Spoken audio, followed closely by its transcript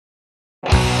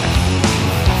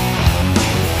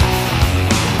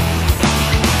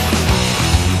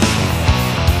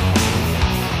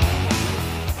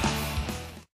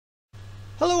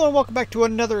Hello and welcome back to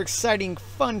another exciting,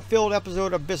 fun-filled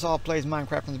episode of Bis Auf Plays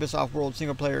Minecraft on the Bis Auf World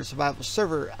single-player survival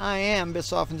server. I am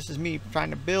Bis Auf and this is me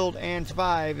trying to build and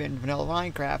survive in vanilla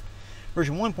Minecraft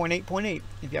version 1.8.8.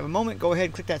 If you have a moment, go ahead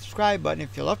and click that subscribe button.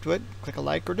 If you're up to it, click a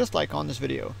like or dislike on this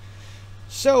video.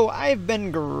 So, I've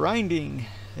been grinding.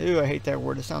 Ew, I hate that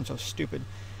word. It sounds so stupid.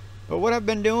 But what I've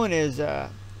been doing is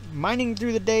mining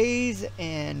through the days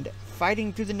and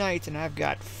fighting through the nights, and I've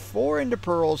got 4 ender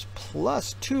pearls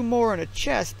plus 2 more in a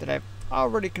chest that I've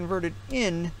already converted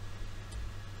in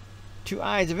to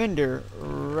eyes of ender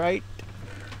right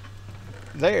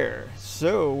there.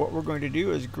 So what we're going to do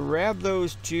is grab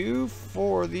those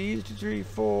 4 of these, 2, 3,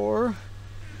 4,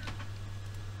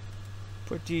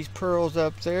 put these pearls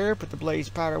up there, put the blaze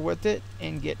powder with it,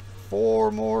 and get 4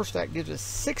 more, so that gives us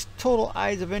 6 total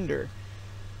eyes of ender.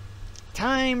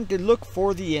 Time to look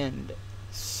for the end.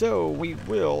 So we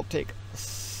will take a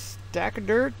stack of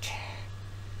dirt.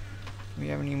 Do we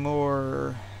have any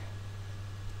more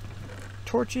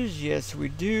torches? Yes, we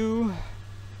do.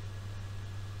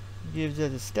 Gives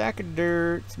us a stack of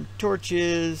dirt, some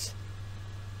torches.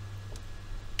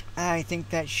 I think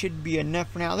that should be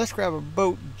enough for now. Let's grab a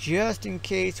boat just in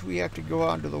case we have to go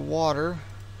out into the water.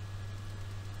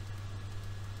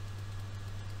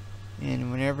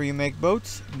 And whenever you make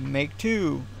boats, make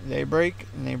 2. They break,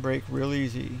 and they break real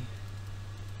easy.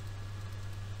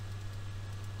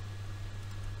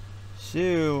 So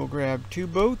we'll grab 2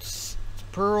 boats,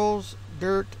 pearls,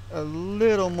 dirt, a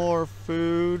little more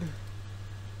food.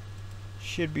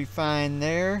 Should be fine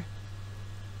there.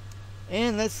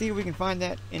 And let's see if we can find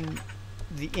that in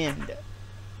the end.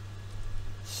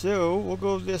 So we'll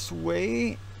go this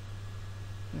way.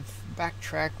 Let's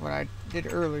backtrack what I did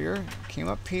earlier. Came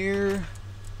up here,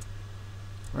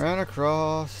 ran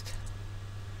across,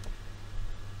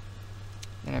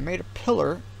 and I made a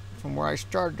pillar from where I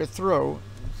started to throw.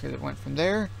 So it went from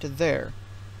there to there,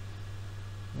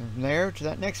 and from there to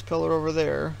that next pillar over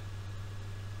there.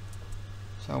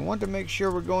 So I want to make sure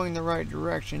we're going the right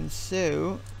direction,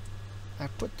 so I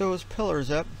put those pillars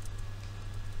up,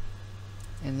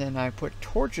 and then I put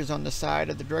torches on the side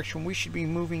of the direction we should be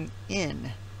moving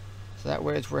in. So that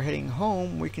way as we're heading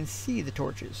home, we can see the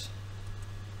torches.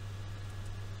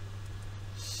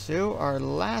 So our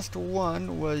last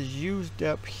one was used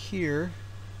up here.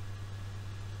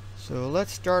 So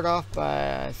let's start off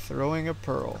by throwing a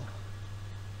pearl.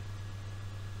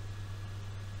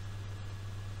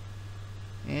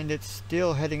 And it's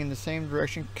still heading in the same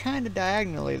direction, kind of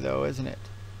diagonally though, isn't it?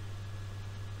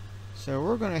 So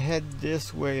we're going to head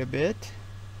this way a bit.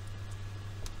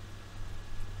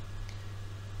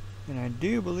 And I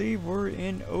do believe we're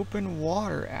in open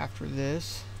water after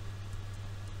this.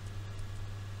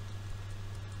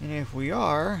 And if we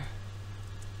are,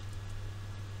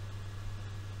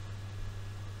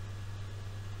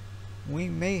 we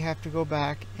may have to go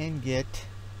back and get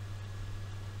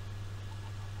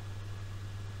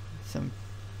some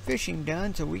fishing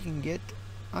done so we can get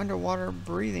underwater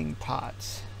breathing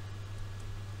pots.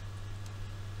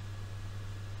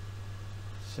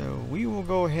 So we will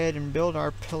go ahead and build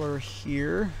our pillar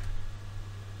here.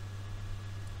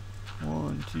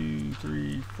 1, 2,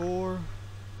 3, 4.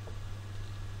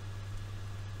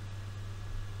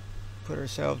 Put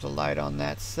ourselves a light on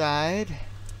that side.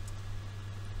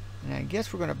 And I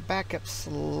guess we're going to back up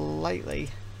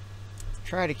slightly.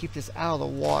 Try to keep this out of the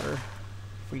water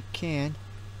if we can.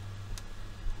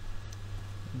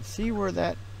 And see where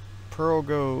that pearl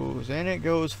goes, and it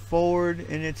goes forward,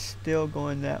 and it's still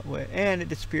going that way, and it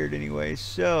disappeared anyway.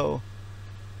 So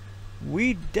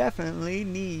we definitely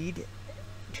need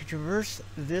to traverse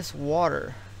this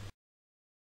water.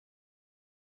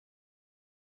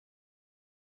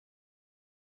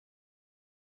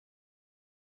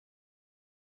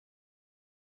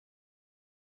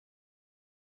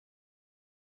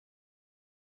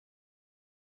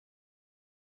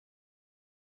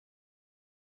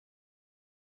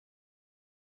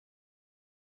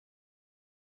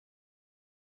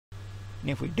 And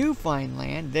if we do find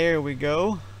land, there we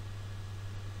go.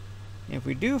 If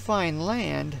we do find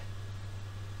land,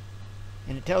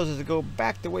 and it tells us to go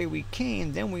back the way we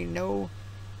came, then we know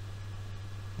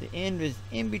the end is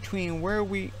in between where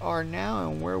we are now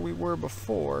and where we were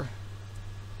before.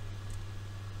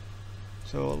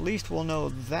 So at least we'll know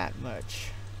that much.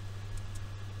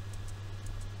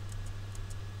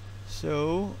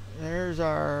 So there's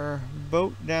our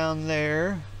boat down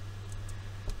there.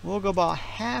 We'll go about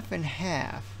half and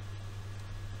half.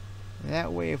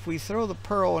 That way if we throw the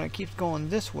pearl and it keeps going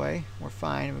this way, we're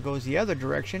fine. If it goes the other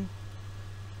direction,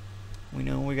 we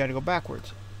know we got to go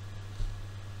backwards.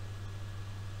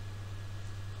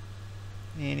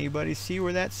 Anybody see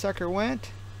where that sucker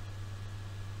went?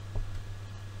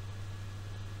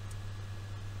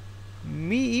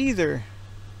 Me either.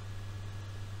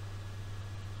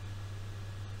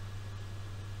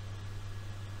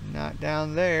 Not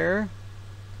down there.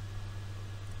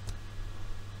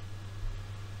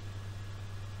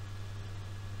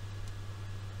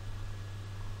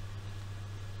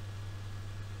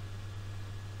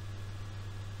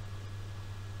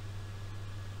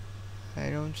 I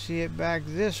don't see it back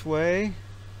this way.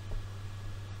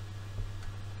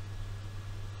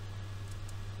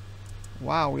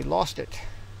 Wow, we lost it.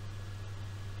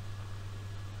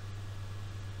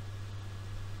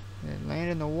 Did it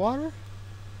land in the water?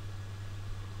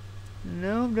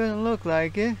 No, doesn't look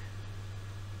like it.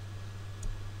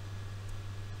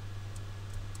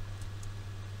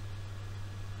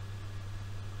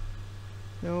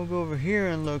 Then we'll go over here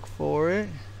and look for it.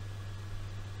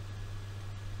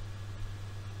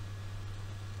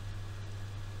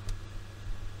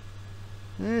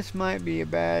 This might be a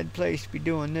bad place to be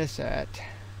doing this at.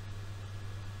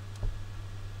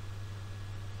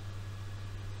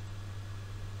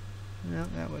 No,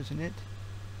 that wasn't it.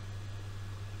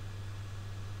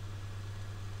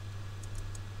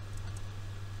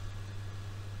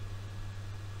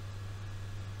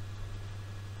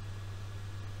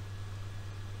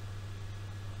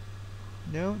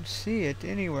 Don't see it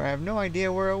anywhere. I have no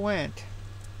idea where it went.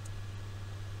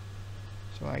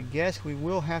 So I guess we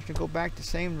will have to go back the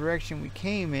same direction we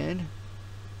came in.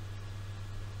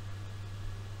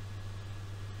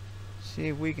 See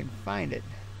if we can find it.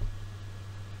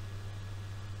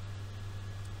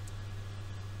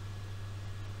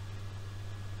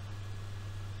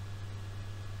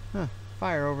 Huh,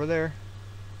 fire over there.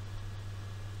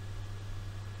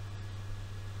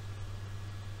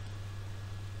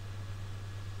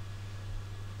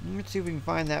 Let's see if we can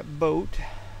find that boat.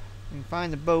 If we can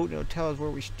find the boat, it'll tell us where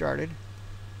we started.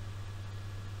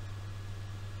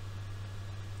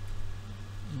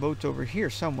 The boat's over here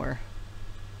somewhere.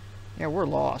 Yeah, we're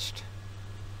lost.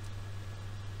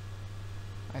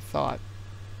 I thought.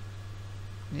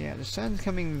 Yeah, the sun's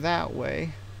coming that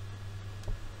way.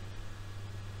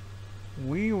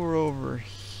 We were over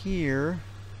here.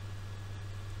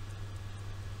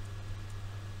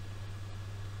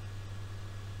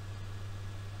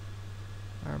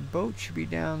 Our boat should be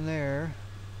down there.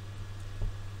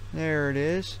 There it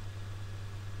is.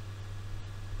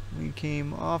 We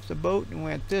came off the boat and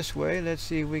went this way. Let's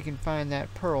see if we can find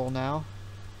that pearl now.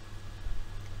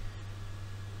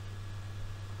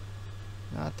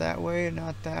 Not that way,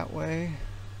 not that way.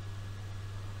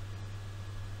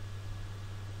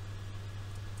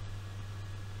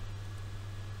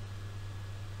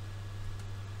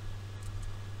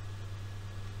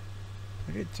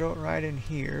 I did throw it right in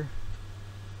here.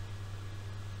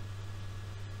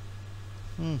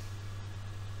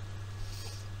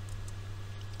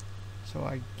 So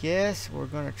I guess we're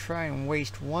going to try and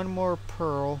waste one more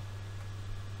pearl.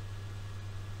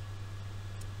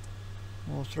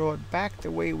 We'll throw it back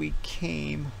the way we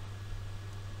came.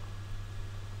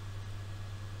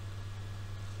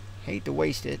 Hate to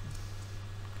waste it.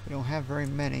 We don't have very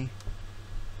many.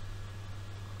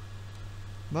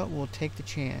 But we'll take the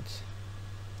chance.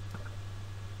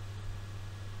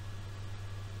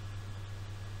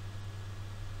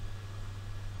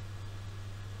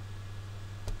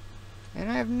 And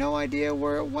I have no idea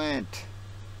where it went.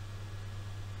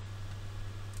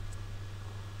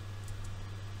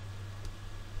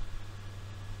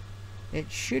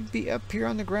 It should be up here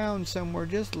on the ground somewhere,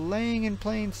 just laying in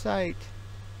plain sight.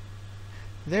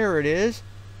 There it is.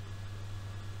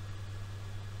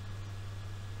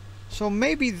 So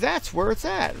maybe that's where it's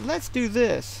at. Let's do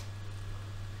this.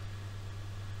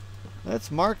 Let's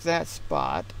mark that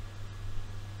spot.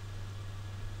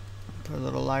 Put a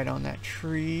little light on that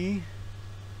tree.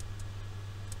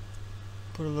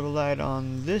 Put a little light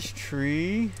on this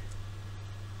tree.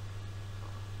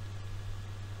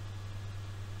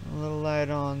 A little light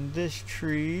on this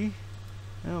tree.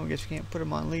 Oh, I guess we can't put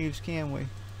them on leaves, can we?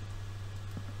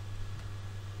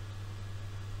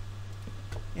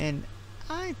 And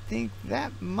I think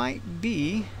that might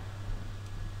be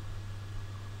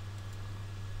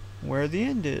where the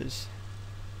end is.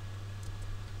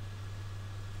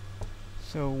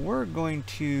 So we're going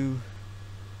to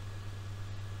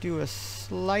do a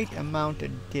slight amount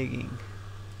of digging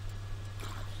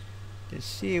to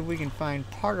see if we can find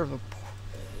part of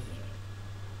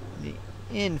the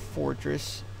end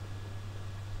fortress.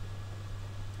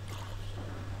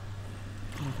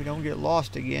 And if we don't get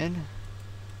lost again,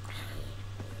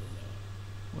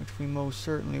 which we most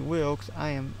certainly will, because I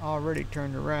am already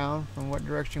turned around from what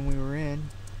direction we were in.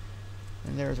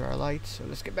 And there's our lights. So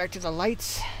let's get back to the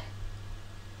lights.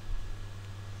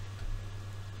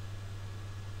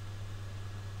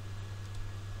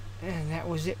 And that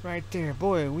was it right there.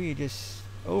 Boy, we just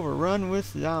overrun with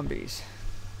zombies.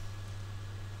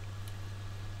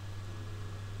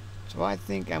 So I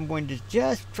think I'm going to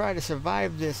just try to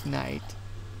survive this night.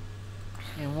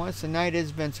 And once the night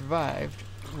has been survived,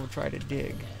 we'll try to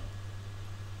dig.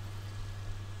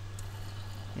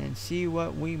 And see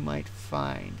what we might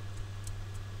find.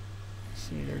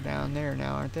 See, they're down there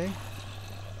now, aren't they?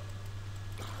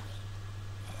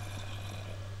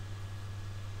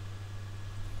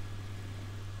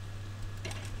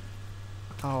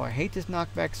 Oh, I hate this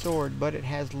knockback sword, but it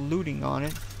has looting on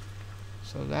it.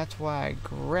 So that's why I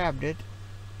grabbed it.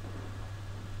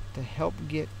 To help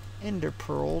get ender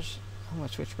pearls. I'm going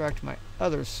to switch back to my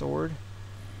other sword.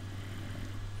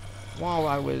 While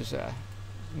I was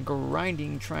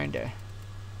grinding, trying to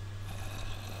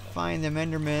find them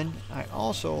endermen, I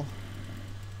also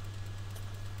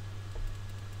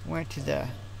went to the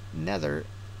nether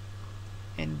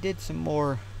and did some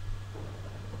more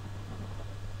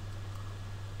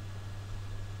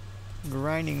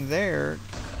grinding there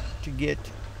to get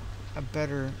a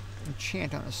better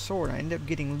enchant on a sword. I ended up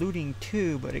getting looting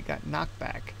too, but it got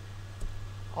knockback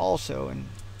also, and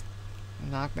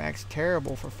knockback's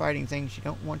terrible for fighting things you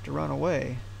don't want to run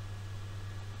away.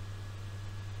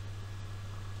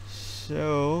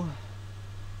 So,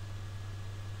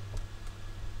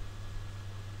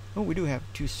 oh, we do have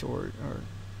two sword or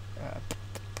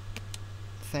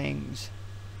things.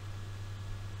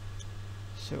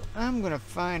 So I'm going to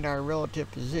find our relative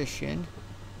position.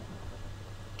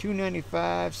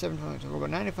 295, 720. So we'll go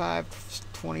 95,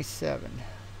 27.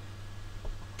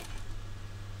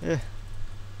 Yeah,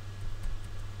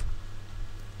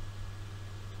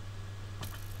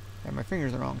 my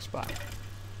finger's in the wrong spot.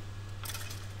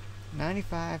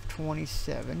 95,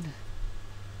 27.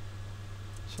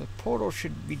 So the portal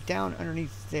should be down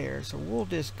underneath there. So we'll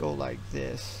just go like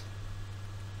this.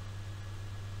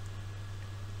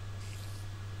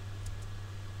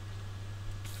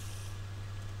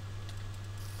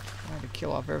 To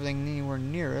kill off everything anywhere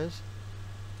near us.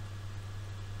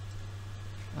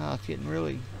 Oh, it's getting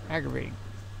really aggravating.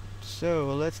 So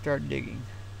let's start digging.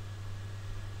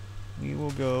 We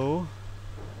will go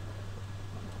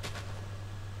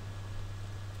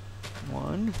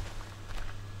 1,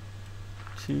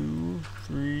 2,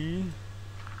 3,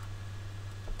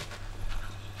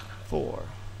 4.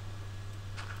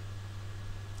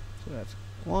 So that's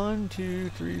 1, 2,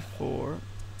 3, 4. And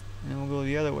then we'll go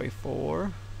the other way,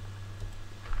 4.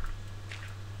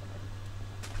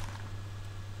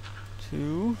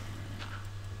 2,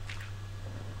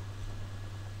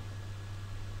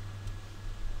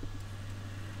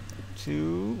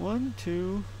 2, 1,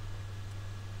 2,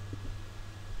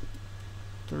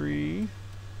 3,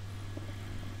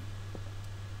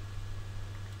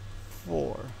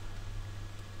 4.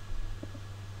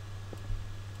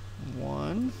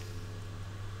 1,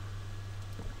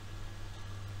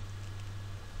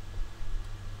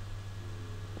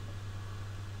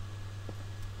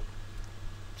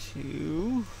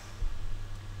 2,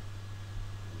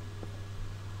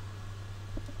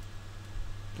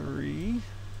 3,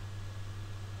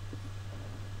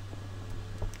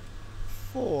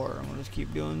 4. I'm gonna just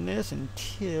keep doing this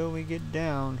until we get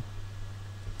down.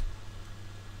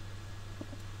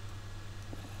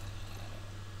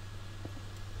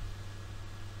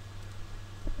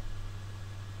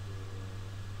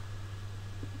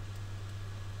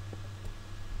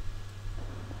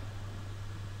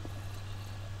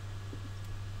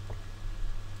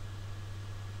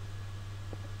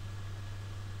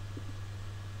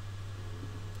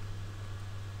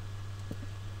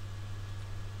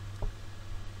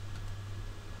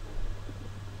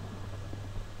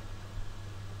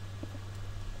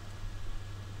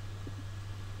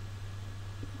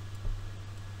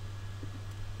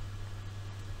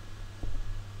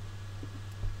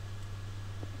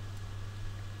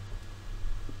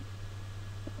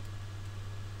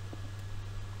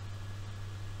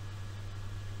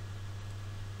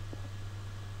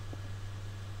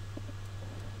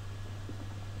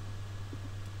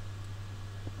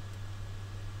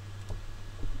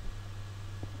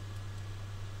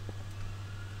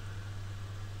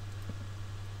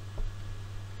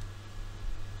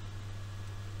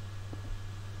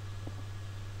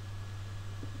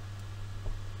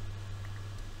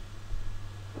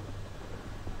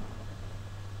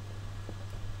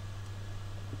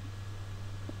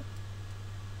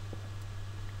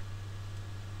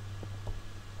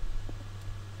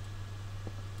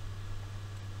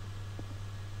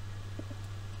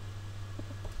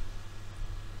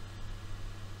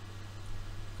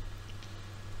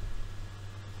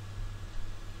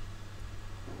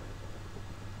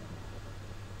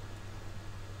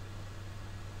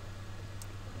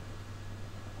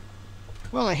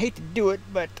 Well, I hate to do it,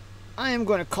 but I am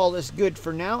going to call this good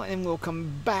for now, and we'll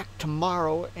come back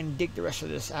tomorrow and dig the rest of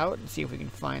this out and see if we can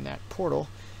find that portal.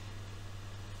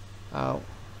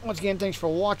 Once again, thanks for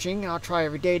watching. I'll try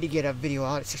every day to get a video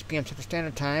out at 6 p.m. Central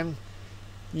Standard Time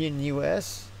in the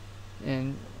U.S.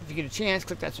 And if you get a chance,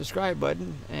 click that subscribe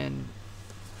button and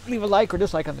leave a like or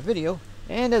dislike on the video.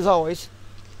 And as always,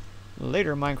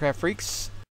 later, Minecraft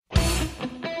freaks.